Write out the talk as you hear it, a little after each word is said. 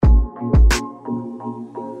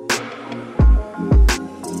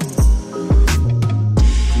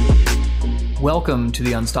Welcome to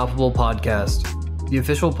the Unstoppable Podcast, the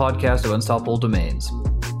official podcast of Unstoppable Domains.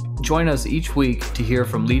 Join us each week to hear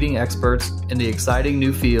from leading experts in the exciting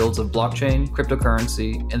new fields of blockchain,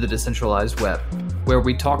 cryptocurrency, and the decentralized web, where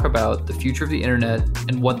we talk about the future of the internet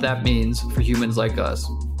and what that means for humans like us.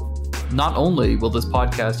 Not only will this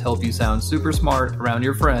podcast help you sound super smart around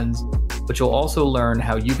your friends, but you'll also learn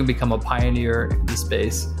how you can become a pioneer in the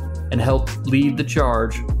space and help lead the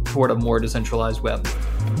charge toward a more decentralized web.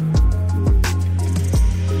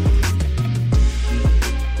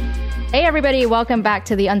 Hey everybody, welcome back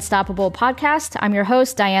to the Unstoppable Podcast. I'm your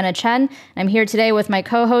host, Diana Chen. I'm here today with my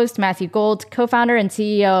co-host, Matthew Gold, co-founder and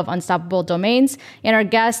CEO of Unstoppable Domains, and our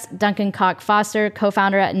guest, Duncan Cock Foster,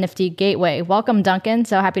 co-founder at Nifty Gateway. Welcome, Duncan.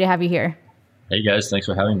 So happy to have you here. Hey guys, thanks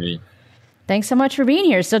for having me. Thanks so much for being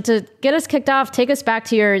here. So to get us kicked off, take us back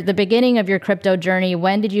to the beginning of your crypto journey.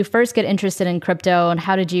 When did you first get interested in crypto and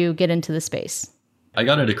how did you get into the space? I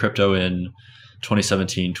got into crypto in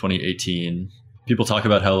 2017, 2018. People talk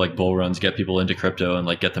about how like bull runs get people into crypto and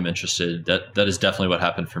like get them interested. That is definitely what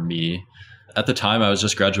happened for me. At the time, I was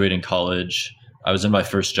just graduating college. I was in my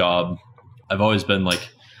first job. I've always been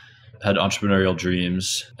had entrepreneurial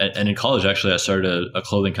dreams. And in college, actually, I started a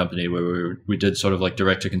clothing company where we did sort of like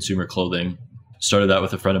direct to consumer clothing. Started that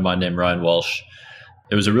with a friend of mine named Ryan Walsh.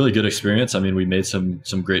 It was a really good experience. I mean, we made some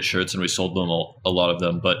great shirts and we sold them a lot of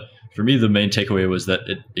them. But for me, the main takeaway was that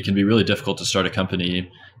it can be really difficult to start a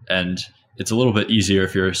company, and it's a little bit easier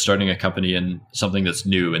if you're starting a company in something that's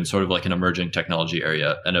new and sort of like an emerging technology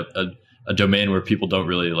area and a domain where people don't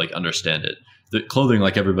really like understand it. The clothing,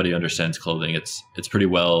 like everybody understands clothing, it's pretty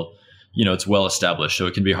well, it's well established. So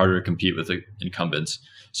it can be harder to compete with the incumbents.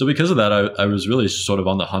 So because of that, I was really sort of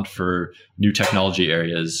on the hunt for new technology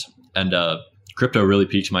areas, and crypto really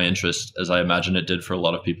piqued my interest, as I imagine it did for a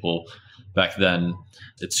lot of people back then.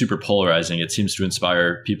 It's super polarizing. It seems to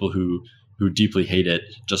inspire people who deeply hate it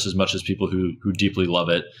just as much as people who deeply love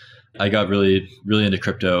it. I got really, really into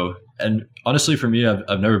crypto. And honestly, for me,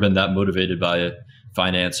 I've never been that motivated by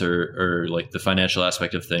finance or like the financial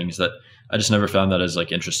aspect of things. That I just never found that as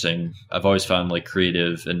like interesting. I've always found like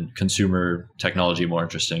creative and consumer technology more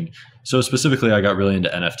interesting. So specifically, I got really into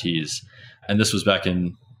NFTs. And this was back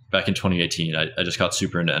in 2018. I just got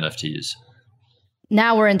super into NFTs.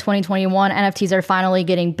 Now we're in 2021. NFTs are finally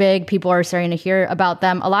getting big. People are starting to hear about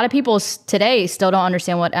them. A lot of people today still don't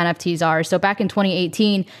understand what NFTs are. So back in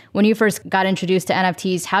 2018, when you first got introduced to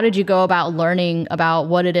NFTs, how did you go about learning about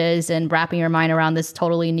what it is and wrapping your mind around this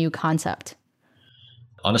totally new concept?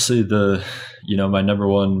 Honestly, my number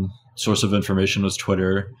one source of information was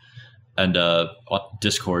Twitter and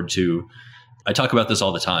Discord too. I talk about this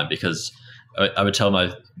all the time because I would tell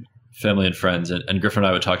my family and friends, and Griffin and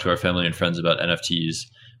I would talk to our family and friends about NFTs.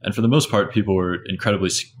 And for the most part, people were incredibly,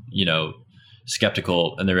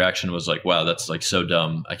 skeptical. And the reaction was like, wow, that's like so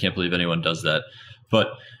dumb. I can't believe anyone does that. But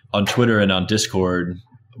on Twitter and on Discord,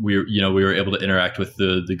 we were able to interact with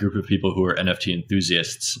the group of people who were NFT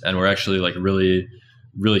enthusiasts, and we're actually like really,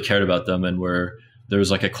 really cared about them. And where there was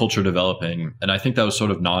like a culture developing. And I think that was sort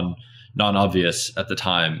of non-obvious at the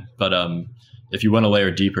time. But, if you went a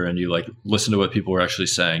layer deeper and you like listen to what people were actually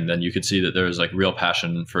saying, then you could see that there was like real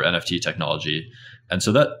passion for NFT technology. And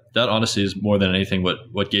so that honestly is more than anything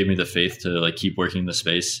what gave me the faith to like keep working in the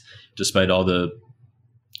space, despite all the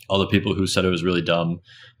people who said it was really dumb.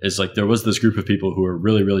 Is like there was this group of people who were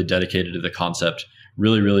really, really dedicated to the concept,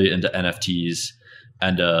 really, really into NFTs,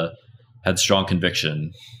 and had strong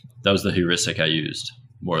conviction. That was the heuristic I used,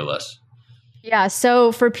 more or less. Yeah.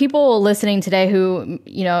 So for people listening today who,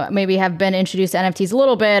 maybe have been introduced to NFTs a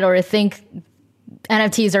little bit or think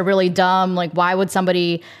NFTs are really dumb, like why would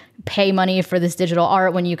somebody pay money for this digital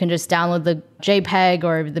art when you can just download the JPEG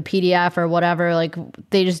or the PDF or whatever? Like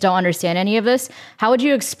they just don't understand any of this. How would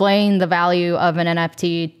you explain the value of an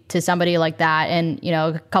NFT to somebody like that in,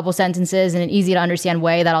 a couple sentences in an easy to understand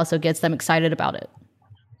way that also gets them excited about it?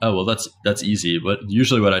 Oh, well, that's easy. But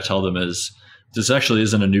usually what I tell them is, this actually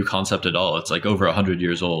isn't a new concept at all. It's like over 100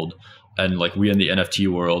 years old. And like we in the NFT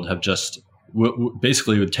world have just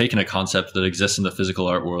basically taken a concept that exists in the physical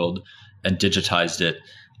art world and digitized it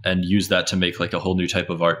and used that to make like a whole new type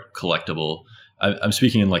of art collectible. I'm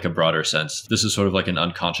speaking in like a broader sense. This is sort of like an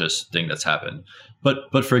unconscious thing that's happened.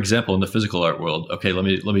 But for example, in the physical art world, okay, let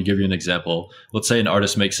me give you an example. Let's say an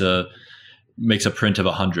artist makes a print of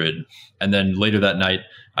 100, and then later that night,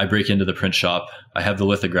 I break into the print shop, I have the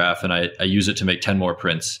lithograph, and I use it to make 10 more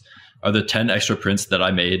prints. Are the 10 extra prints that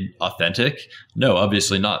I made authentic? No,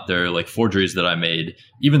 obviously not. They're like forgeries that I made,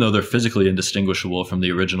 even though they're physically indistinguishable from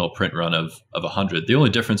the original print run of 100. The only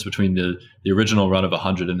difference between the original run of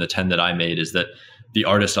 100 and the 10 that I made is that the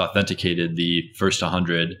artist authenticated the first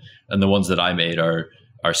 100, and the ones that I made are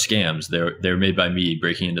scams. They're made by me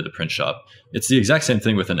breaking into the print shop. It's the exact same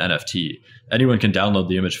thing with an NFT. Anyone can download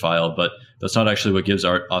the image file, but that's not actually what gives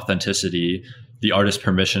art authenticity. The artist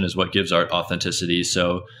permission is what gives art authenticity.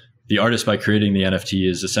 So the artist, by creating the NFT,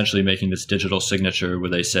 is essentially making this digital signature where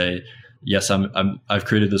they say, yes, I've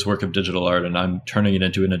created this work of digital art and I'm turning it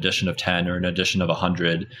into an edition of 10 or an edition of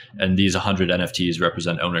 100. And these 100 NFTs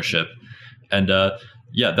represent ownership. And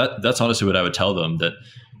that's honestly what I would tell them, that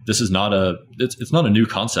this is not it's not a new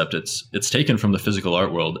concept. It's taken from the physical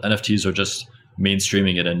art world. NFTs are just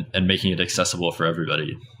mainstreaming it and making it accessible for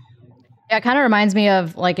everybody. Yeah, it kind of reminds me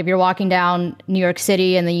of like if you're walking down New York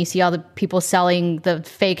City and then you see all the people selling the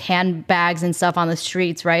fake handbags and stuff on the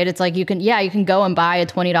streets, right? It's like you can go and buy a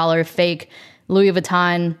 $20 fake Louis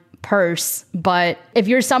Vuitton purse, but if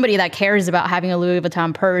you're somebody that cares about having a Louis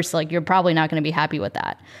Vuitton purse, like you're probably not going to be happy with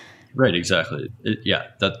that. Right, exactly.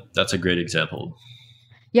 That's a great example.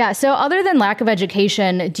 Yeah. So other than lack of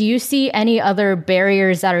education, do you see any other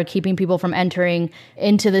barriers that are keeping people from entering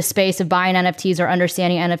into the space of buying NFTs or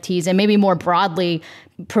understanding NFTs, and maybe more broadly,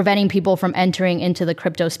 preventing people from entering into the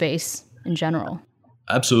crypto space in general?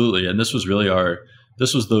 Absolutely. And this was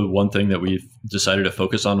the one thing that we decided to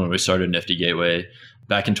focus on when we started Nifty Gateway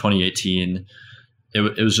back in 2018.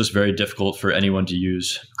 It was just very difficult for anyone to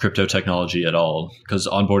use crypto technology at all, because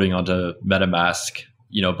onboarding onto MetaMask,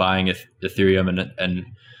 buying Ethereum and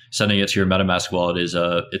sending it to your MetaMask wallet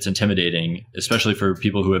it's intimidating, especially for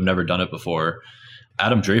people who have never done it before.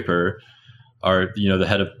 Adam Draper, the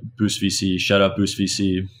head of Boost VC, shout out Boost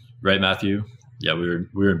VC, right, Matthew? Yeah, we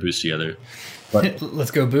were in Boost together. But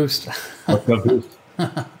let's go Boost. Let's go Boost.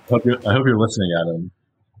 I hope you're listening, Adam.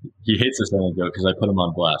 He hates this anecdote because I put him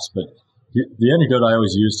on blast, but the anecdote I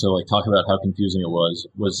always use to talk about how confusing it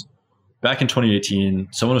was back in 2018,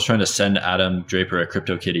 someone was trying to send Adam Draper a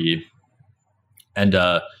CryptoKitty, and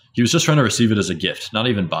he was just trying to receive it as a gift, not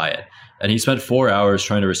even buy it. And he spent 4 hours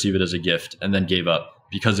trying to receive it as a gift and then gave up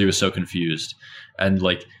because he was so confused. And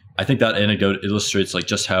I think that anecdote illustrates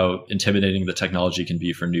just how intimidating the technology can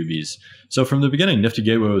be for newbies. So from the beginning, Nifty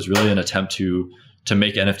Gateway was really an attempt to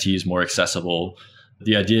make NFTs more accessible.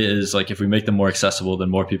 The idea is if we make them more accessible, then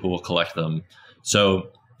more people will collect them.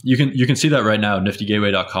 So you can see that right now,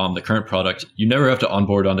 niftygateway.com, the current product, you never have to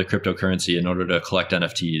onboard onto cryptocurrency in order to collect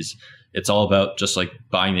NFTs. It's all about just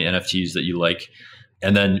buying the NFTs that you like,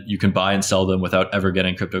 and then you can buy and sell them without ever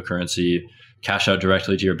getting cryptocurrency, cash out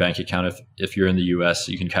directly to your bank account. If you're in the US,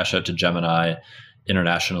 you can cash out to Gemini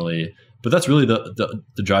internationally. But that's really the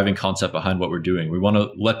driving concept behind what we're doing. We want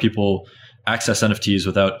to let people access NFTs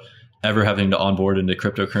without ever having to onboard into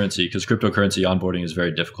cryptocurrency, because cryptocurrency onboarding is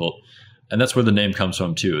very difficult. And that's where the name comes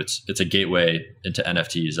from too. It's a gateway into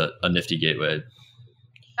NFTs, a Nifty Gateway.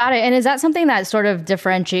 Got it. And is that something that sort of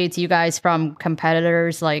differentiates you guys from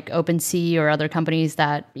competitors like OpenSea or other companies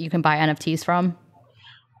that you can buy NFTs from?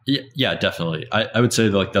 Yeah, definitely. I would say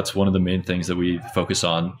that's one of the main things that we focus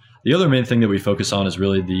on. The other main thing that we focus on is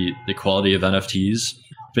really the quality of NFTs.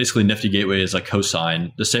 Basically, Nifty Gateway is a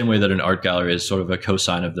cosign, the same way that an art gallery is sort of a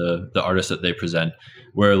cosign of the artist that they present,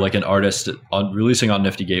 where an artist releasing on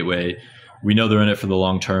Nifty Gateway, we know they're in it for the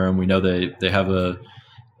long term. We know they have a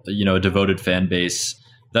devoted fan base.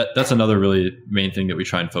 That's another really main thing that we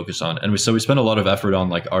try and focus on. And so we spend a lot of effort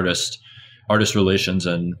on artist relations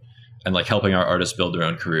and helping our artists build their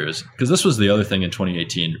own careers. Because this was the other thing in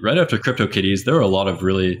 2018. Right after CryptoKitties, there were a lot of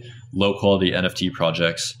really low quality NFT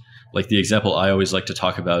projects. The example I always like to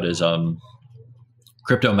talk about is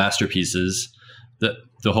Crypto Masterpieces.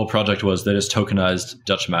 The whole project was they just tokenized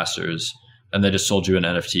Dutch masters and they just sold you an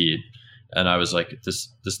NFT. And I was like, this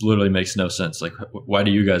literally makes no sense. Why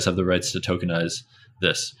do you guys have the rights to tokenize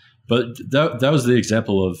this? But that was the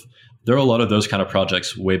example of, there are a lot of those kind of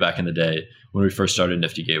projects way back in the day when we first started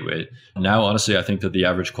Nifty Gateway. Now, honestly, I think that the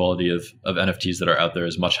average quality of NFTs that are out there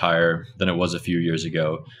is much higher than it was a few years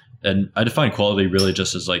ago. And I define quality really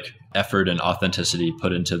just as effort and authenticity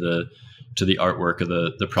put into the artwork of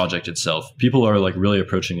the project itself. People are really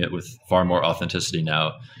approaching it with far more authenticity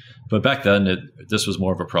now. But back then, this was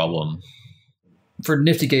more of a problem. For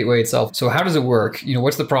Nifty Gateway itself, so how does it work?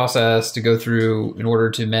 What's the process to go through in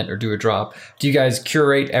order to mint or do a drop? Do you guys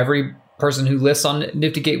curate every person who lists on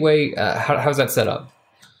Nifty Gateway? How's that set up?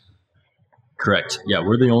 Correct. Yeah,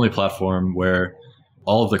 we're the only platform where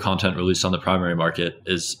all of the content released on the primary market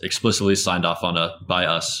is explicitly signed off on by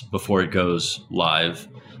us before it goes live.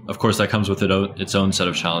 Of course, that comes with its own set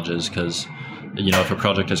of challenges, because if a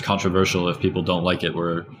project is controversial, if people don't like it,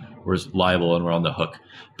 we're liable and we're on the hook.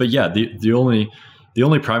 But yeah, the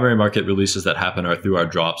only primary market releases that happen are through our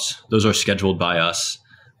drops. Those are scheduled by us.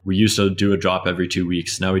 We used to do a drop every 2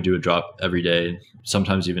 weeks. Now we do a drop every day,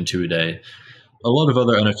 sometimes even 2 a day. A lot of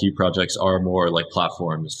other NFT projects are more like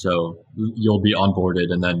platforms. So you'll be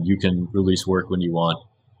onboarded and then you can release work when you want.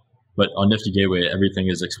 But on Nifty Gateway, everything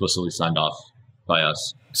is explicitly signed off by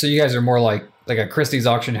us. So you guys are more like a Christie's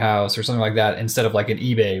auction house or something like that, instead of like an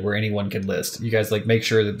eBay where anyone can list. You guys like make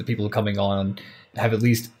sure that the people coming on have at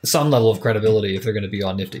least some level of credibility if they're going to be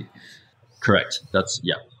on Nifty. Correct. That's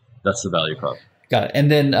the value prop. Got it. And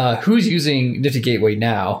then who's using Nifty Gateway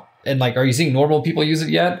now? And like, are you seeing normal people use it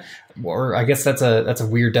yet? Or I guess that's a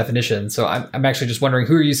weird definition. So I'm actually just wondering,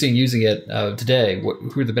 who are you seeing using it today?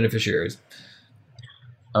 Who are the beneficiaries?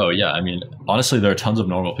 Oh yeah, I mean, honestly, there are tons of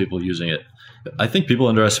normal people using it. I think people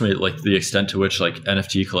underestimate like the extent to which like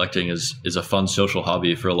NFT collecting is a fun social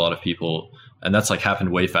hobby for a lot of people, and that's like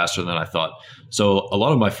happened way faster than I thought. So a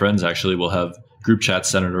lot of my friends actually will have group chats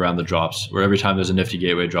centered around the drops, where every time there's a Nifty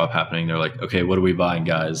Gateway drop happening, they're like, "Okay, what are we buying,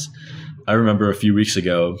 guys?" I remember a few weeks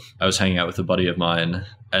ago, I was hanging out with a buddy of mine,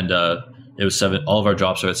 and it was 7. All of our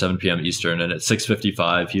drops are at 7 p.m. Eastern, and at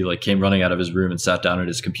 6:55, he like came running out of his room and sat down at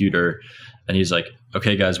his computer, and he's like,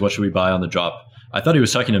 "Okay, guys, what should we buy on the drop?" I thought he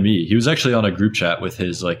was talking to me. He was actually on a group chat with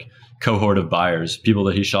his like cohort of buyers, people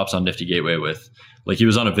that he shops on Nifty Gateway with. Like he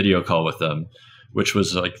was on a video call with them, which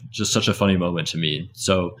was like just such a funny moment to me.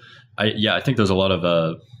 So I think there's a lot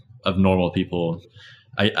of normal people.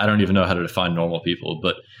 I don't even know how to define normal people,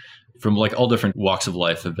 but from like all different walks of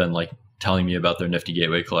life have been like telling me about their Nifty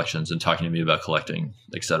Gateway collections and talking to me about collecting,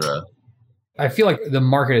 etc. I feel like the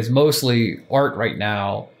market is mostly art right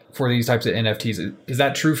now for these types of NFTs. Is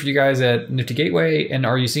that true for you guys at Nifty Gateway? And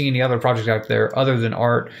are you seeing any other projects out there other than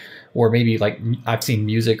art? Or maybe like I've seen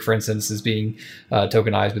music, for instance, is being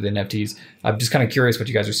tokenized with NFTs. I'm just kind of curious what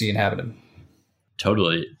you guys are seeing happening.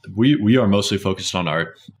 Totally. We are mostly focused on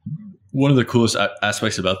art. One of the coolest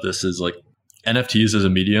aspects about this is like NFTs as a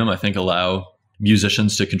medium, I think, allow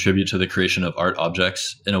musicians to contribute to the creation of art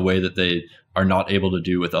objects in a way that they are not able to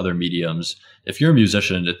do with other mediums. If you're a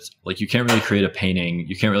musician, it's like you can't really create a painting,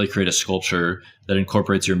 you can't really create a sculpture that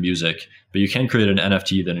incorporates your music, but you can create an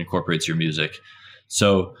NFT that incorporates your music.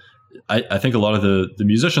 So I think a lot of the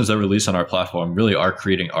musicians that release on our platform really are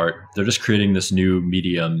creating art. They're just creating this new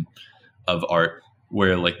medium of art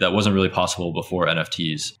where like that wasn't really possible before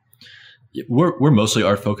NFTs. We're mostly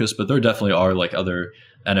art focused, but there definitely are like other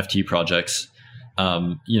NFT projects,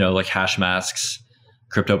 like hash masks,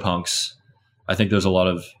 CryptoPunks. I think there's a lot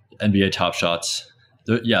of NBA Top Shots.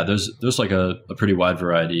 There's like a pretty wide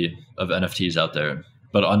variety of NFTs out there,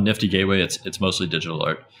 but on Nifty Gateway, it's mostly digital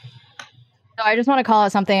art. So I just want to call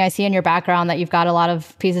out something I see in your background, that you've got a lot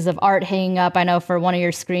of pieces of art hanging up. I know for one of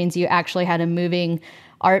your screens, you actually had a moving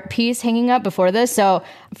art piece hanging up before this. So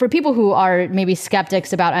for people who are maybe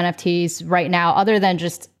skeptics about NFTs right now, other than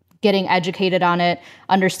just getting educated on it,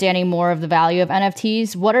 understanding more of the value of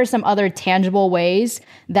NFTs, what are some other tangible ways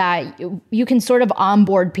that you can sort of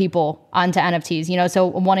onboard people onto NFTs? So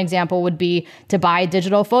one example would be to buy a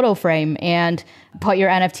digital photo frame and put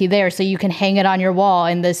your NFT there so you can hang it on your wall.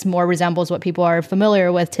 And this more resembles what people are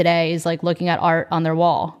familiar with today, is like looking at art on their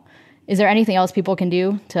wall. Is there anything else people can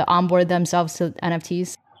do to onboard themselves to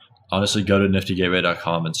NFTs? Honestly, go to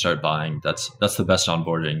niftygateway.com and start buying. That's the best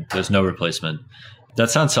onboarding. There's no replacement. That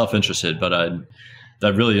sounds self-interested, but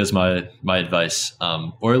that really is my advice.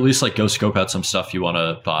 Or at least like go scope out some stuff you want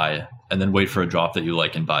to buy and then wait for a drop that you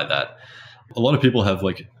like and buy that. A lot of people have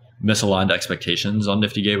like misaligned expectations on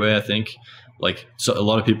Nifty Gateway, I think. Like, so a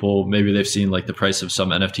lot of people, maybe they've seen like the price of some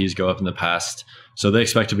NFTs go up in the past. So they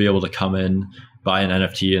expect to be able to come in, buy an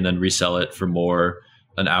NFT and then resell it for more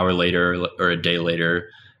an hour later or a day later.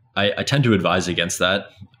 I tend to advise against that.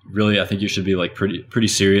 Really, I think you should be like pretty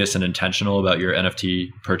serious and intentional about your NFT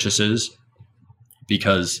purchases,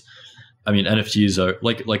 because I mean, NFTs are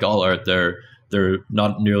like all art. They're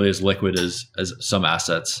not nearly as liquid as some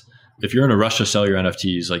assets. If you're in a rush to sell your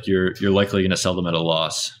NFTs, like you're likely going to sell them at a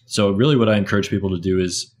loss. So really what I encourage people to do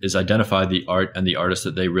is identify the art and the artists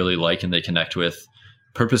that they really like and they connect with,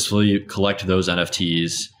 purposefully collect those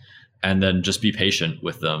NFTs, and then just be patient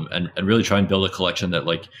with them and really try and build a collection that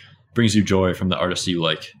like brings you joy from the artists you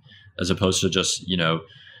like, as opposed to just,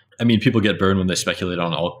 people get burned when they speculate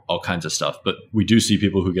on all kinds of stuff, but we do see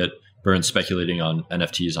people who get burned speculating on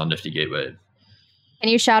NFTs on Nifty Gateway. Can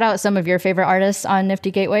you shout out some of your favorite artists on Nifty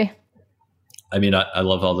Gateway? I mean, I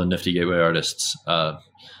love all the Nifty Gateway artists.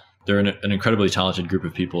 They're an incredibly talented group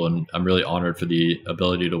of people, and I'm really honored for the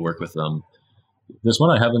ability to work with them. This one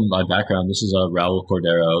I have in my background, this is Raul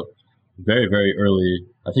Cordero. Very, very early.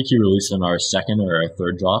 I think he released in our second or our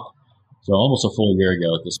third drop. So almost a full year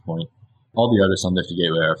ago at this point. All the artists on Nifty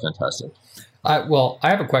Gateway are fantastic. Well, I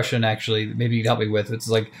have a question actually. Maybe you can help me with. It's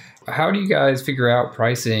like, how do you guys figure out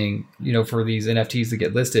pricing? For these NFTs that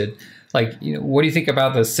get listed. Like, what do you think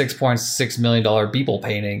about the $6.6 million Beeple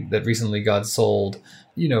painting that recently got sold?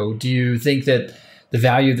 Do you think that the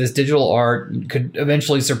value of this digital art could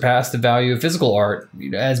eventually surpass the value of physical art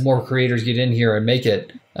as more creators get in here and make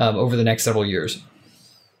it over the next several years?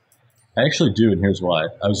 I actually do, and here's why.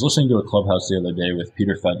 I was listening to a Clubhouse the other day with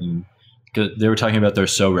Peter Fenton. They were talking about their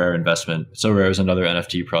So Rare investment. So Rare is another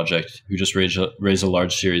NFT project who just raised a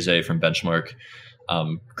large Series A from Benchmark.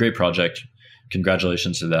 Great project.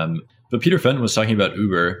 Congratulations to them. But Peter Fenton was talking about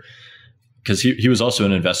Uber because he was also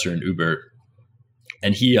an investor in Uber.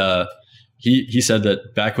 And he said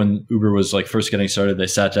that back when Uber was like first getting started, they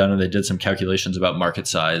sat down and they did some calculations about market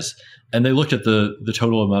size. And they looked at the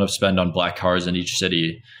total amount of spend on black cars in each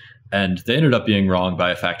city. And they ended up being wrong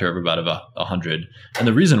by a factor of about 100. And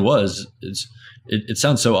the reason was, it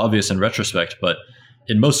sounds so obvious in retrospect, but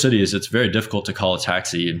in most cities, it's very difficult to call a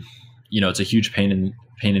taxi. It's a huge pain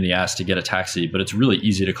in the ass to get a taxi, but it's really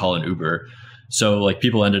easy to call an Uber. So like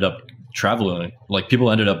people ended up traveling, like people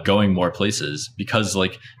ended up going more places because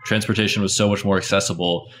like transportation was so much more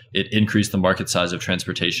accessible. It increased the market size of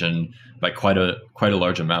transportation by quite a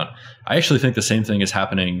large amount. I actually think the same thing is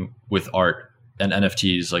happening with art and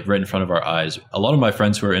NFTs, like right in front of our eyes. A lot of my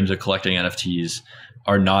friends who are into collecting NFTs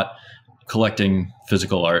are not collecting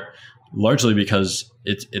physical art, largely because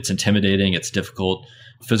it's intimidating, it's difficult.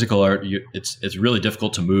 Physical art, it's really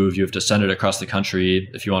difficult to move. You have to send it across the country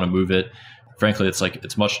if you want to move it. Frankly,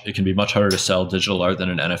 it can be much harder to sell digital art than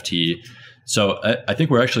an NFT. So I think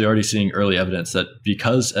we're actually already seeing early evidence that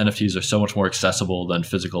because NFTs are so much more accessible than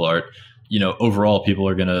physical art, overall people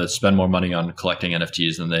are going to spend more money on collecting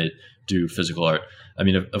NFTs than they do physical art. I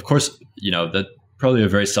mean, of course, that's probably a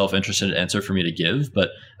very self-interested answer for me to give, but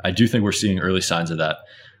I do think we're seeing early signs of that.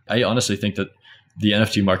 I honestly think that the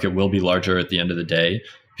NFT market will be larger at the end of the day.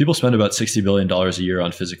 People spend about $60 billion a year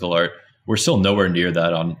on physical art. We're still nowhere near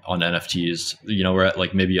that on NFTs. We're at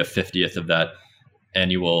like maybe a 50th of that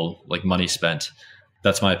annual like money spent.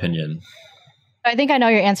 That's my opinion. I think I know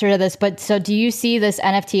your answer to this, but so do you see this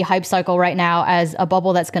NFT hype cycle right now as a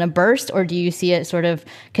bubble that's going to burst, or do you see it sort of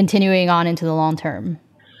continuing on into the long term?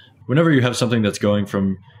 Whenever you have something that's going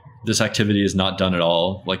from this activity is not done at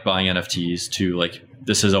all, like buying NFTs, to like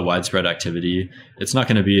this is a widespread activity, it's not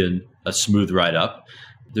going to be a smooth ride up.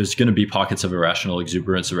 There's going to be pockets of irrational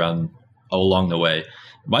exuberance along the way.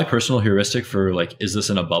 My personal heuristic for like, is this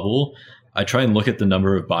in a bubble? I try and look at the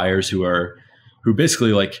number of buyers who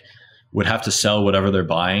basically like would have to sell whatever they're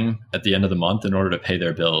buying at the end of the month in order to pay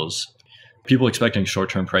their bills. People expecting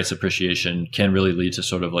short-term price appreciation can really lead to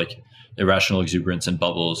sort of like irrational exuberance and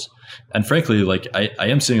bubbles. And frankly, like I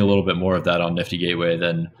am seeing a little bit more of that on Nifty Gateway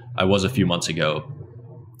than I was a few months ago.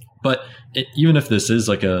 But even if this is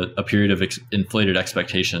like a period of inflated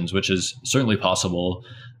expectations, which is certainly possible,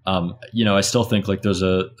 I still think like there's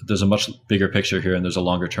a much bigger picture here, and there's a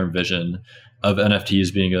longer term vision of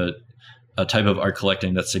NFTs being a type of art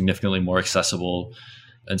collecting that's significantly more accessible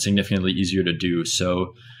and significantly easier to do.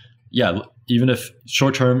 So yeah, even if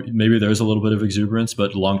short term, maybe there's a little bit of exuberance,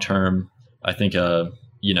 but long term, I think,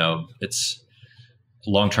 it's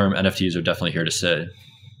long term NFTs are definitely here to stay.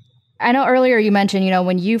 I know earlier you mentioned,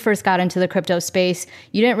 when you first got into the crypto space,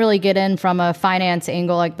 you didn't really get in from a finance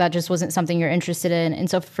angle. Like that just wasn't something you're interested in. And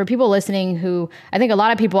so for people listening who, I think a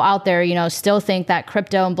lot of people out there, still think that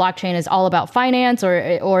crypto and blockchain is all about finance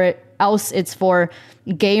or else it's for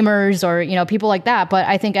gamers or, people like that. But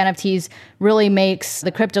I think NFTs really makes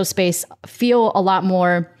the crypto space feel a lot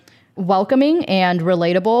more welcoming and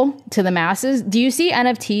relatable to the masses. Do you see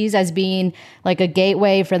NFTs as being like a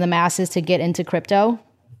gateway for the masses to get into crypto?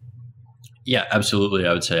 Yeah, absolutely.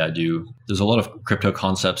 I would say I do. There's a lot of crypto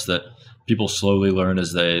concepts that people slowly learn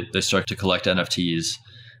as they start to collect NFTs.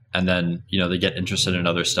 And then, they get interested in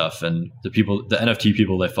other stuff. And the NFT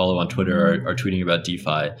people they follow on Twitter are tweeting about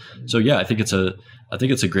DeFi. So yeah, I think it's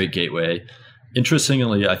a great gateway.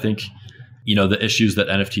 Interestingly, I think, the issues that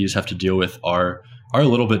NFTs have to deal with are a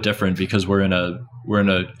little bit different because we're in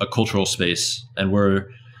a cultural space, and we're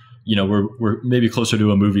maybe closer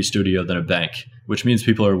to a movie studio than a bank, which means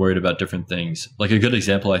people are worried about different things. Like a good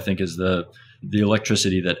example, I think, is the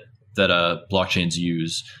electricity that blockchains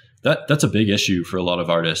use. That's a big issue for a lot of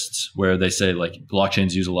artists, where they say like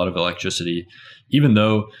blockchains use a lot of electricity, even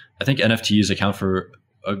though I think NFTs account for,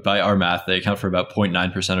 by our math, they account for about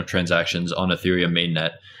 0.9% of transactions on Ethereum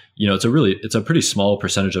mainnet. It's a pretty small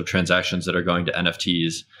percentage of transactions that are going to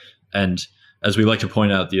NFTs. And as we like to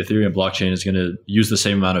point out, the Ethereum blockchain is going to use the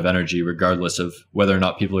same amount of energy regardless of whether or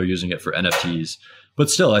not people are using it for NFTs. But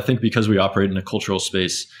still, I think because we operate in a cultural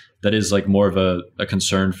space that is like more of a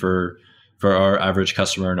concern for our average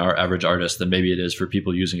customer and our average artist than maybe it is for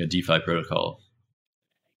people using a DeFi protocol.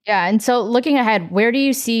 Yeah. And so looking ahead, where do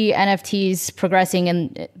you see NFTs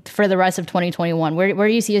progressing for the rest of 2021? Where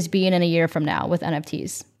do you see us being in a year from now with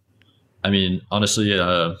NFTs? I mean, honestly,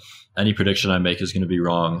 any prediction I make is going to be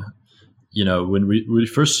wrong. When we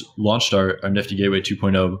first launched our Nifty Gateway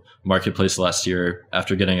 2.0 marketplace last year,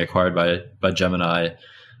 after getting acquired by Gemini,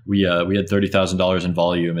 we had $30,000 in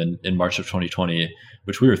volume in March of 2020,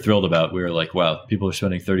 which we were thrilled about. We were like, wow, people are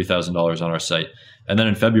spending $30,000 on our site. And then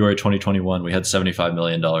in February 2021, we had $75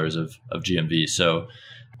 million of GMV. So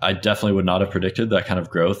I definitely would not have predicted that kind of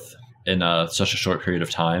growth in such a short period of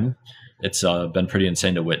time. It's been pretty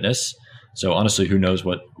insane to witness. So honestly, who knows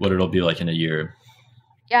what it'll be like in a year.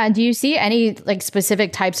 Yeah. And do you see any like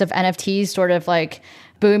specific types of NFTs sort of like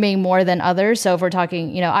booming more than others? So if we're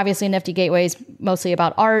talking, obviously Nifty Gateway is mostly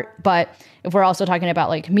about art, but if we're also talking about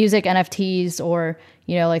like music NFTs or,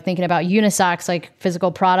 like thinking about unisex, like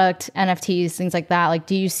physical product NFTs, things like that, like,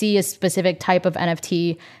 do you see a specific type of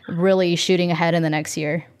NFT really shooting ahead in the next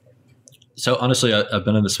year? So honestly, I've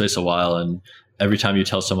been in the space a while, and every time you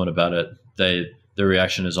tell someone about it, their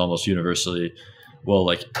reaction is almost universally, well,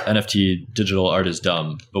 like NFT digital art is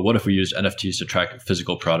dumb, but what if we used NFTs to track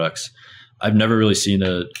physical products? I've never really seen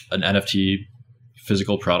an NFT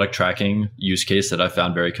physical product tracking use case that I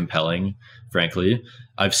found very compelling, frankly.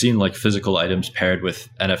 I've seen like physical items paired with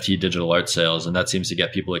NFT digital art sales, and that seems to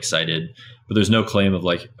get people excited. But there's no claim of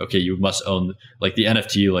like, okay, you must own like the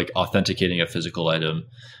NFT, like authenticating a physical item.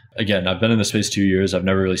 Again, I've been in the space 2 years. I've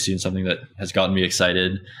never really seen something that has gotten me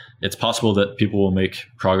excited. It's possible that people will make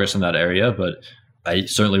progress in that area, but I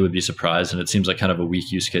certainly would be surprised. And it seems like kind of a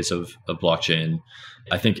weak use case of blockchain.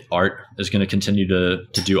 I think art is going to continue to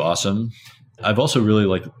do awesome. I've also really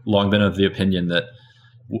like long been of the opinion that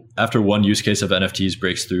after one use case of NFTs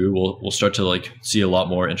breaks through, we'll start to like see a lot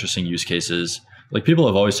more interesting use cases. Like people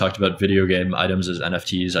have always talked about video game items as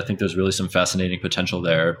NFTs. I think there's really some fascinating potential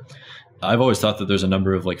there. I've always thought that there's a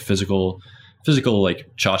number of like physical like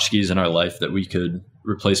tchotchkes in our life that we could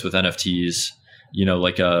replace with NFTs.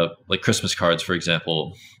 Like Christmas cards, for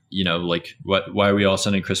example. Like why are we all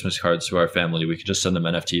sending Christmas cards to our family? We could just send them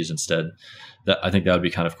NFTs instead. I think that would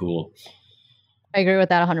be kind of cool. I agree with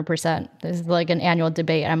that 100%. This is like an annual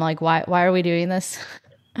debate. I'm like, why are we doing this?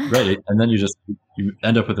 Right. And then you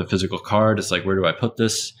end up with a physical card. It's like, where do I put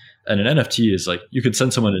this? And an NFT is like, you could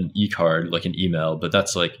send someone an e-card, like an email, but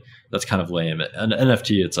that's kind of lame. An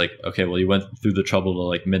NFT, it's like, okay, well, you went through the trouble to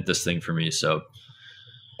like mint this thing for me. So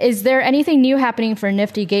is there anything new happening for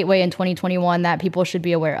Nifty Gateway in 2021 that people should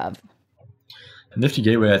be aware of? Nifty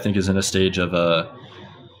Gateway, I think, is in a stage of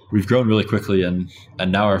we've grown really quickly, and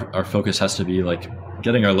now our focus has to be like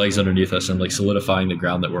getting our legs underneath us and like solidifying the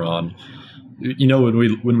ground that we're on.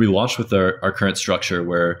 When we launched with our current structure,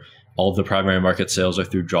 where all of the primary market sales are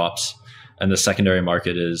through drops, and the secondary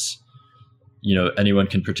market is, anyone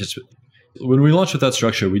can participate. When we launched with that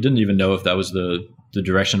structure, we didn't even know if that was the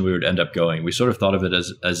direction we would end up going. We sort of thought of it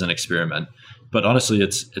as an experiment, but honestly,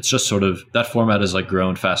 it's just sort of that format has like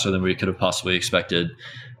grown faster than we could have possibly expected.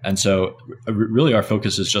 And so really our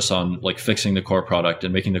focus is just on like fixing the core product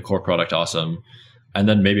and making the core product awesome. And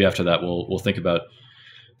then maybe after that, we'll think about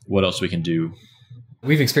what else we can do.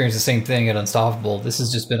 We've experienced the same thing at Unstoppable. This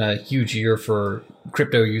has just been a huge year for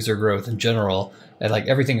crypto user growth in general. And like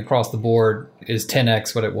everything across the board is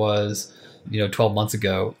 10x what it was 12 months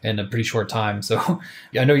ago in a pretty short time. So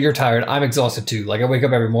I know you're tired. I'm exhausted too. Like I wake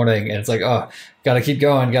up every morning and it's like, oh, got to keep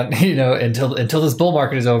going. Until this bull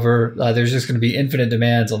market is over, there's just going to be infinite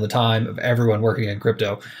demands on the time of everyone working in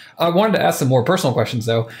crypto. I wanted to ask some more personal questions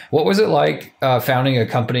though. What was it like founding a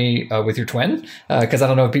company with your twin? Because I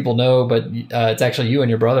don't know if people know, but it's actually you and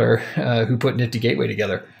your brother who put Nifty Gateway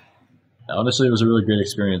together. Honestly, it was a really great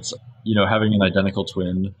experience. Having an identical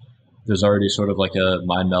twin, there's already sort of like a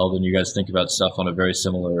mind meld, and you guys think about stuff on a very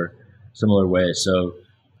similar way. So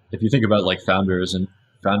if you think about like founders and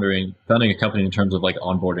founding a company in terms of like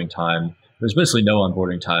onboarding time, there's basically no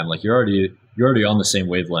onboarding time. Like you're already on the same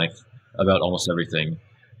wavelength about almost everything.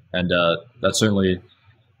 And that's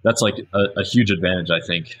like a huge advantage, I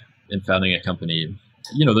think, in founding a company.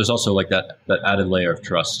 There's also like that added layer of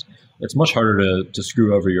trust. It's much harder to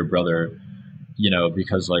screw over your brother,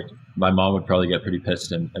 because like my mom would probably get pretty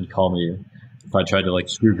pissed and call me if I tried to like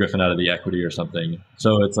screw Griffin out of the equity or something.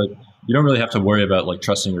 So it's like, you don't really have to worry about like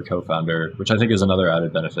trusting your co-founder, which I think is another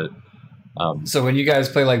added benefit. So when you guys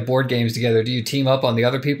play like board games together, do you team up on the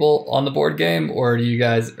other people on the board game, or do you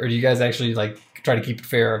guys actually like try to keep it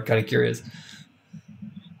fair? I'm kind of curious.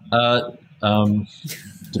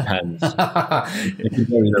 Depends. It can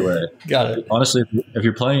go either way. Got it. Honestly, if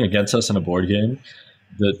you're playing against us in a board game,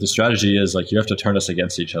 the strategy is like you have to turn us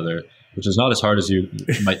against each other, which is not as hard as you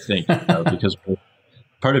might think, because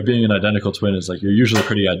part of being an identical twin is like you're usually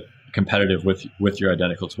pretty competitive with your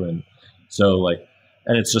identical twin. So like,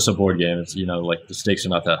 and it's just a board game. It's, like the stakes are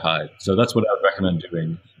not that high. So that's what I would recommend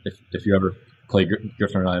doing if you ever play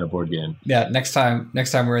Griffin and I in a board game. Yeah, next time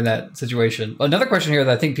we're in that situation. Another question here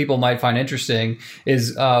that I think people might find interesting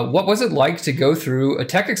is what was it like to go through a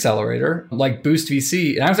tech accelerator like Boost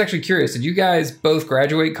VC? And I was actually curious, did you guys both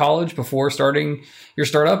graduate college before starting your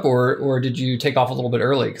startup, or did you take off a little bit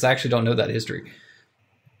early? Because I actually don't know that history.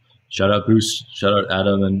 Shout out Boost. Shout out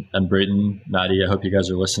Adam and Brayton, Maddie. I hope you guys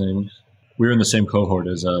are listening. We were in the same cohort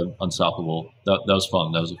as Unstoppable. That was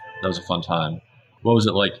fun. That was a fun time. What was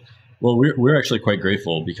it like? Well, we're actually quite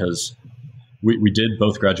grateful because we did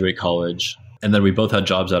both graduate college, and then we both had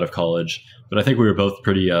jobs out of college. But I think we were both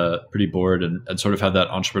pretty bored and sort of had that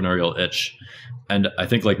entrepreneurial itch. And I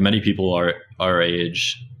think like many people our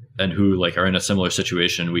age and who like are in a similar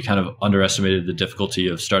situation, we kind of underestimated the difficulty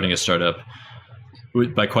of starting a startup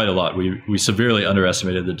by quite a lot. We severely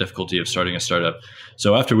underestimated the difficulty of starting a startup.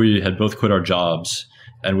 So after we had both quit our jobs,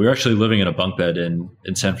 and we were actually living in a bunk bed in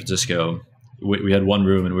San Francisco. We had one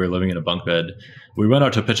room and we were living in a bunk bed. We went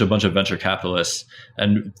out to pitch a bunch of venture capitalists,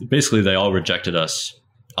 and basically they all rejected us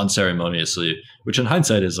unceremoniously, which in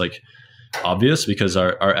hindsight is like obvious because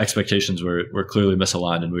our expectations were clearly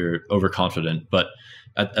misaligned and we were overconfident. But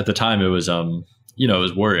at the time it was, it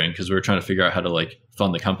was worrying because we were trying to figure out how to like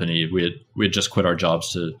fund the company. We had just quit our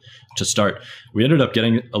jobs to start. We ended up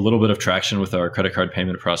getting a little bit of traction with our credit card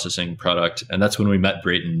payment processing product. And that's when we met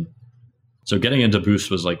Brayton. So getting into Boost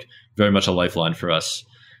was like very much a lifeline for us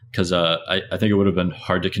because I think it would have been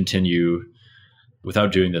hard to continue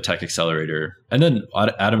without doing the tech accelerator. And then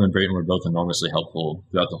Adam and Brayton were both enormously helpful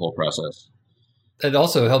throughout the whole process. It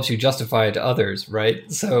also helps you justify it to others,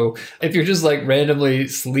 right? So if you're just like randomly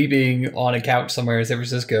sleeping on a couch somewhere in San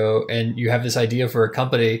Francisco and you have this idea for a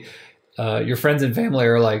company, your friends and family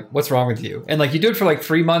are like, what's wrong with you? And like you do it for like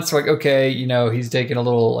 3 months, like, okay, he's taking a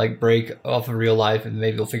little like break off of real life and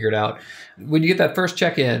maybe he'll figure it out. When you get that first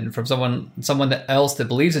check-in from someone else that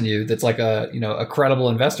believes in you, that's like a credible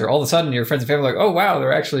investor, all of a sudden your friends and family are like, oh wow,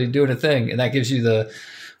 they're actually doing a thing. And that gives you the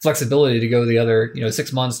flexibility to go the other,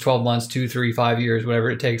 6 months, 12 months, 2, 3, 5 years,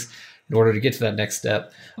 whatever it takes in order to get to that next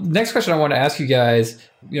step. Next question I want to ask you guys,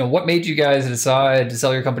 what made you guys decide to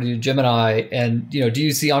sell your company to Gemini? And, do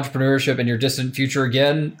you see entrepreneurship in your distant future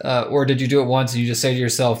again? Or did you do it once and you just say to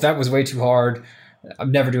yourself, that was way too hard,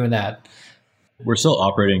 I'm never doing that? We're still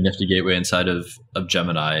operating Nifty Gateway inside of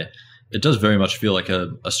Gemini. It does very much feel like a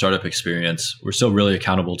startup experience. We're still really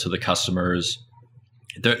accountable to the customers.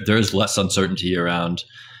 There is less uncertainty around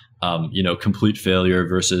complete failure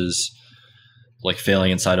versus like failing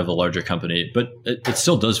inside of a larger company, but it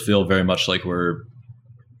still does feel very much like we're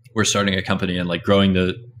starting a company and like growing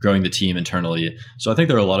the team internally. So I think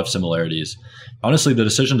there are a lot of similarities. Honestly, the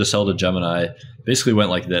decision to sell to Gemini basically went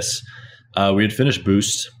like this. We had finished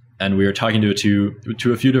Boost and we were talking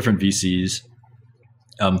to a few different VCs,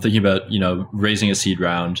 thinking about, raising a seed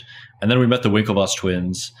round. And then we met the Winklevoss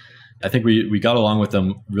twins. I think we got along with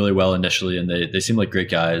them really well initially, and they seemed like great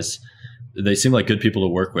guys. They seem like good people to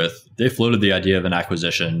work with. They floated the idea of an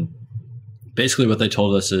acquisition. Basically what they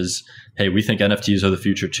told us is, hey, we think NFTs are the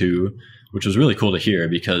future too, which was really cool to hear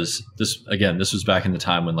because this was back in the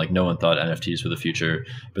time when like no one thought NFTs were the future.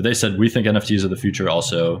 But they said, we think NFTs are the future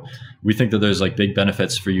also. We think that there's like big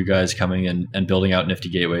benefits for you guys coming and building out Nifty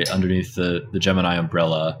Gateway underneath the Gemini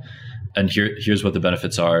umbrella. And here's what the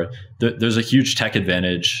benefits are. There's a huge tech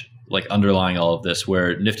advantage like underlying all of this,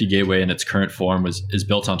 where Nifty Gateway in its current form is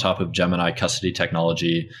built on top of Gemini custody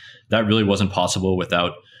technology. That really wasn't possible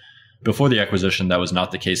before the acquisition. That was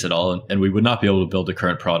not the case at all. And we would not be able to build the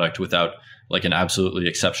current product without like an absolutely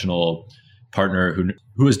exceptional partner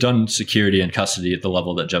who has done security and custody at the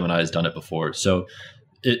level that Gemini has done it before. So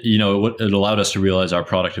it allowed us to realize our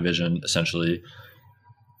product vision essentially.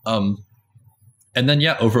 And then,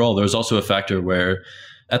 overall, there was also a factor where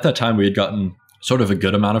at that time we had gotten sort of a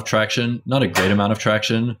good amount of traction, not a great amount of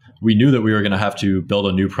traction. We knew that we were going to have to build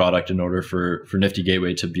a new product in order for Nifty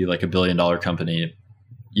Gateway to be like $1 billion company.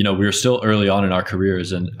 We were still early on in our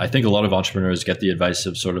careers. And I think a lot of entrepreneurs get the advice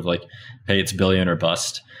of sort of like, hey, it's billion or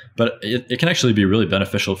bust. But it can actually be really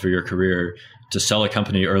beneficial for your career to sell a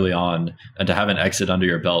company early on and to have an exit under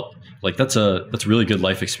your belt. Like that's really good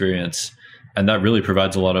life experience. And that really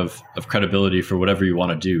provides a lot of credibility for whatever you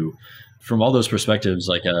want to do. From all those perspectives,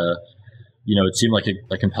 like, it seemed like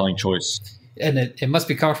a compelling choice. And it must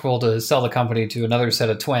be comfortable to sell the company to another set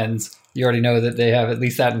of twins. You already know that they have at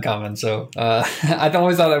least that in common. So I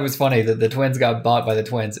always thought it was funny that the twins got bought by the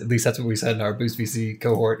twins. At least that's what we said in our Boost VC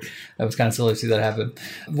cohort. That was kind of silly to see that happen.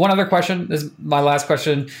 One other question, this is my last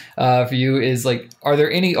question for you, is like, are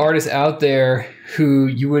there any artists out there who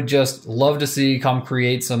you would just love to see come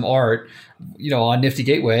create some art, on Nifty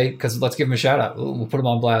Gateway? Because let's give them a shout out. We'll put them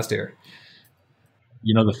on blast here.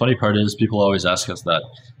 The funny part is people always ask us that.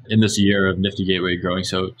 In this year of Nifty Gateway growing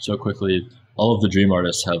so quickly, all of the dream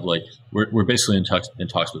artists have we're basically in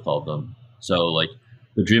talks with all of them. So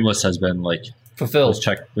the dream list has been fulfilled.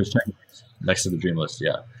 There's check next to the dream list.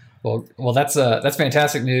 Yeah. Well, that's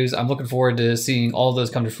fantastic news. I'm looking forward to seeing all of those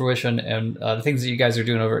come to fruition, and the things that you guys are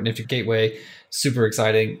doing over at Nifty Gateway, super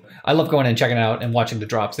exciting. I love going and checking out and watching the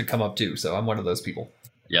drops that come up too. So I'm one of those people.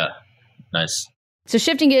 Yeah. Nice. So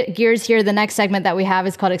shifting gears here, the next segment that we have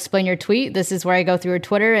is called Explain Your Tweet. This is where I go through your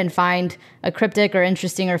Twitter and find a cryptic or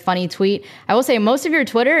interesting or funny tweet. I will say most of your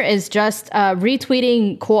Twitter is just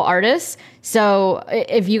retweeting cool artists. So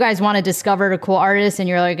if you guys want to discover a cool artist and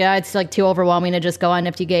you're like, it's too overwhelming to just go on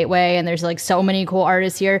Nifty Gateway and there's so many cool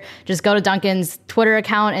artists here, just go to Duncan's Twitter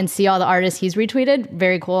account and see all the artists he's retweeted.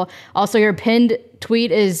 Very cool. Also, your pinned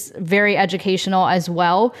tweet is very educational as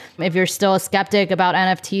well. If you're still a skeptic about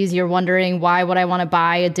NFTs, you're wondering why would I want to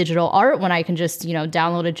buy a digital art when I can just,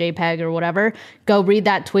 download a JPEG or whatever, go read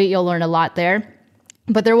that tweet. You'll learn a lot there.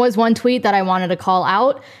 But there was one tweet that I wanted to call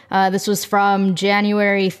out. This was from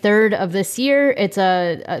January 3rd of this year. It's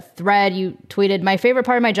a thread. You tweeted, "My favorite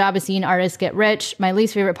part of my job is seeing artists get rich. My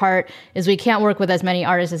least favorite part is we can't work with as many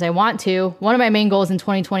artists as I want to. One of my main goals in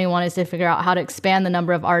 2021 is to figure out how to expand the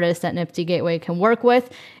number of artists that Nifty Gateway can work with."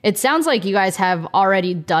 It sounds like you guys have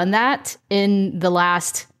already done that in the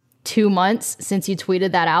last 2 months since you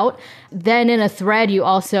tweeted that out. Then in a thread, you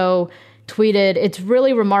also tweeted, "It's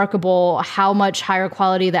really remarkable how much higher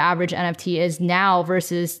quality the average NFT is now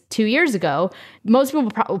versus 2 years ago." Most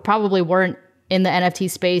people probably weren't in the NFT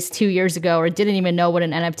space 2 years ago or didn't even know what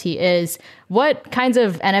an NFT is. What kinds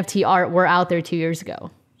of NFT art were out there 2 years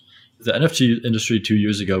ago? The NFT industry 2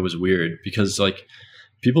 years ago was weird because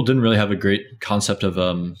people didn't really have a great concept of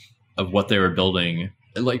what they were building.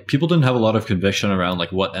 People didn't have a lot of conviction around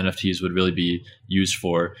what NFTs would really be used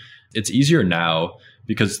for. It's easier now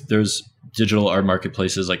because there's digital art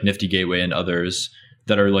marketplaces like Nifty Gateway and others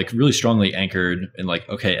that are really strongly anchored in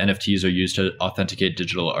okay, NFTs are used to authenticate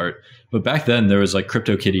digital art. But back then there was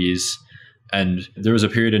CryptoKitties, and there was a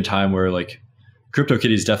period in time where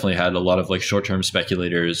CryptoKitties definitely had a lot of short-term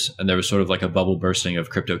speculators, and there was sort of a bubble bursting of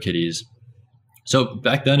CryptoKitties. So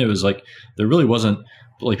back then it was there really wasn't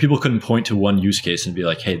people couldn't point to one use case and be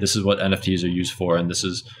hey, this is what NFTs are used for and this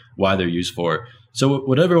is why they're used for. So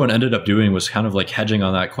what everyone ended up doing was kind of hedging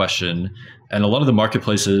on that question. And a lot of the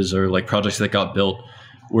marketplaces or projects that got built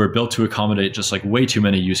were built to accommodate just way too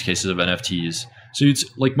many use cases of NFTs. So you'd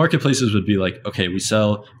marketplaces would be okay, we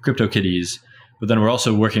sell CryptoKitties, but then we're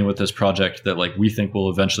also working with this project that we think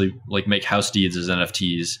will eventually make house deeds as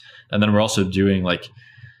NFTs. And then we're also doing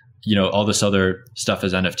all this other stuff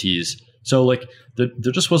as NFTs. So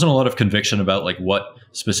there just wasn't a lot of conviction about what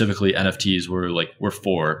specifically NFTs were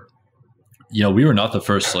for. We were not the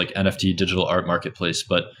first NFT digital art marketplace,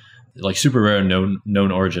 but Super Rare and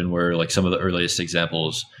known Origin were some of the earliest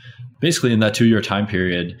examples. Basically, in that 2-year time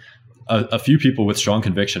period, a few people with strong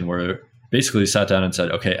conviction were basically sat down and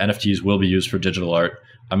said, okay, NFTs will be used for digital art.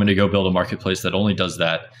 I'm going to go build a marketplace that only does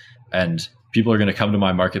that. And people are going to come to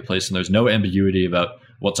my marketplace and there's no ambiguity about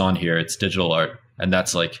what's on here. It's digital art. And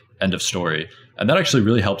that's end of story. And that actually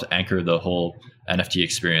really helped anchor the whole NFT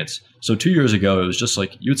experience. So 2 years ago, it was just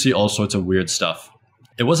you'd see all sorts of weird stuff.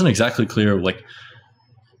 It wasn't exactly clear, with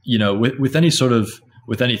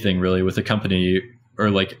anything really, with a company or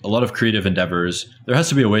a lot of creative endeavors, there has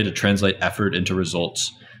to be a way to translate effort into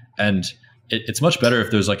results. And it's much better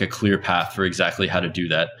if there's a clear path for exactly how to do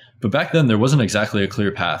that. But back then there wasn't exactly a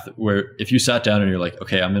clear path where if you sat down and you're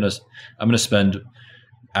okay, I'm going to spend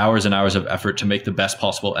hours and hours of effort to make the best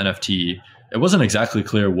possible NFT. It wasn't exactly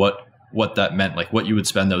clear what that meant, what you would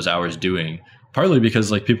spend those hours doing. Partly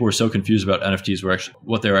because people were so confused about NFTs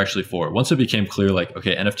what they were actually for. Once it became clear,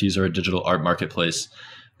 okay, NFTs are a digital art marketplace,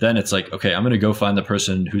 then it's okay, I'm going to go find the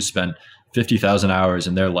person who spent 50,000 hours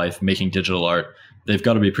in their life making digital art. They've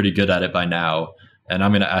got to be pretty good at it by now. And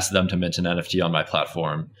I'm going to ask them to mint an NFT on my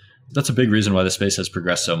platform. That's a big reason why the space has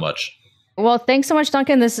progressed so much. Well, thanks so much,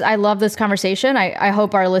 Duncan. I love this conversation. I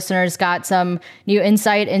hope our listeners got some new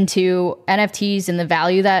insight into NFTs and the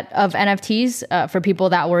value of NFTs for people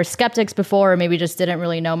that were skeptics before or maybe just didn't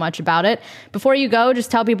really know much about it. Before you go, just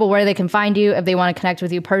tell people where they can find you if they want to connect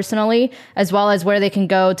with you personally, as well as where they can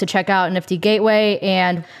go to check out Nifty Gateway,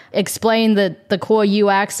 and explain the cool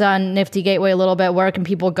UX on Nifty Gateway a little bit. Where can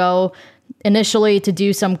people go initially to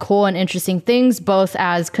do some cool and interesting things, both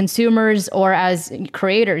as consumers or as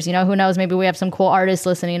creators? Who knows, maybe we have some cool artists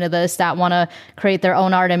listening to this that want to create their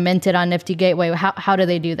own art and mint it on Nifty Gateway. How do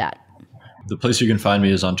they do that? The place you can find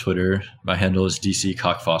me is on Twitter. My handle is DC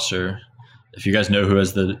Cock Foster. If you guys know who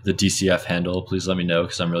has the DCF handle, please let me know,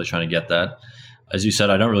 because I'm really trying to get that. As you said,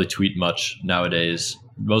 I don't really tweet much nowadays,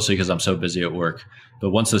 mostly because I'm so busy at work. But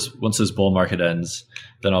once this bull market ends,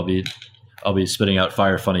 then I'll be spitting out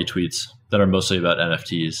fire funny tweets that are mostly about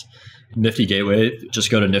NFTs. Nifty Gateway, just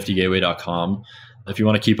go to niftygateway.com. If you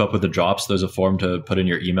want to keep up with the drops, there's a form to put in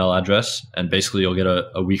your email address, and basically you'll get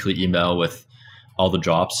a weekly email with all the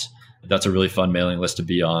drops. That's a really fun mailing list to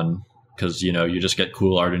be on, because you just get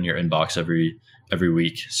cool art in your inbox every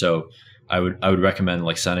week. So I would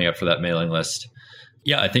recommend signing up for that mailing list.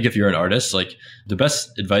 Yeah, I think if you're an artist, the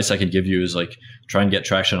best advice I could give you is try and get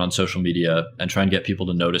traction on social media and try and get people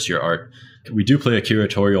to notice your art. We do play a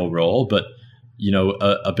curatorial role, but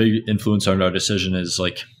a big influence on our decision is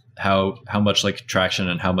how much traction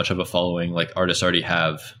and how much of a following artists already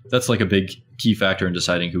have. That's a big key factor in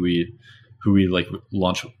deciding who we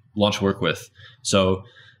launch work with. So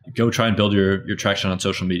go try and build your traction on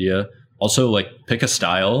social media. Also pick a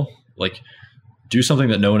style, do something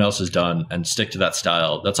that no one else has done and stick to that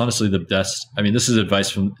style. That's honestly the best. I mean, this is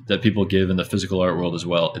advice that people give in the physical art world as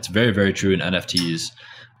well. It's very, very true in NFTs.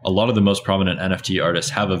 A lot of the most prominent NFT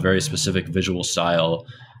artists have a very specific visual style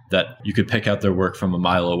that you could pick out their work from a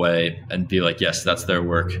mile away and be yes, that's their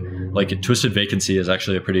work. Twisted Vacancy is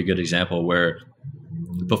actually a pretty good example, where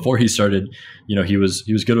before he started, he was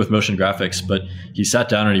good with motion graphics, but he sat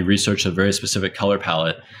down and he researched a very specific color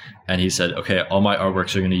palette. And he said, okay, all my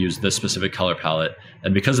artworks are going to use this specific color palette.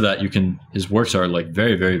 And because of that, his works are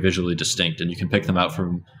very, very visually distinct, and you can pick them out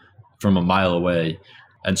from a mile away.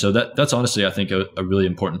 And so that's honestly, I think, a really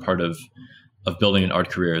important part of building an art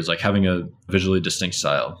career, is having a visually distinct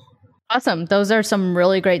style. Awesome. Those are some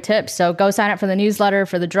really great tips. So go sign up for the newsletter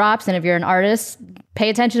for the drops. And if you're an artist, pay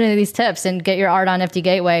attention to these tips and get your art on Nifty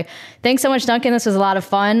Gateway. Thanks so much, Duncan. This was a lot of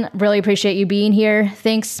fun. Really appreciate you being here.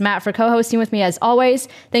 Thanks, Matt, for co-hosting with me as always.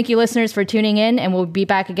 Thank you, listeners, for tuning in. And we'll be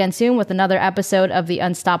back again soon with another episode of the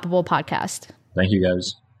Unstoppable Podcast. Thank you,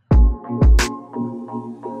 guys.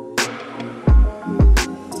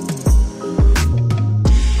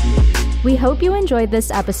 We hope you enjoyed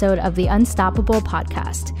this episode of the Unstoppable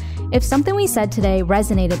Podcast. If something we said today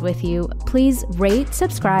resonated with you, please rate,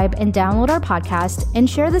 subscribe, and download our podcast, and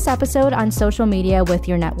share this episode on social media with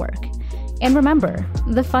your network. And remember,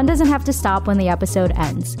 the fun doesn't have to stop when the episode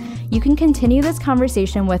ends. You can continue this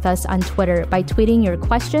conversation with us on Twitter by tweeting your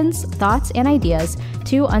questions, thoughts, and ideas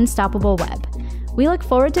to Unstoppable Web. We look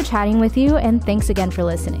forward to chatting with you, and thanks again for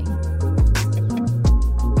listening.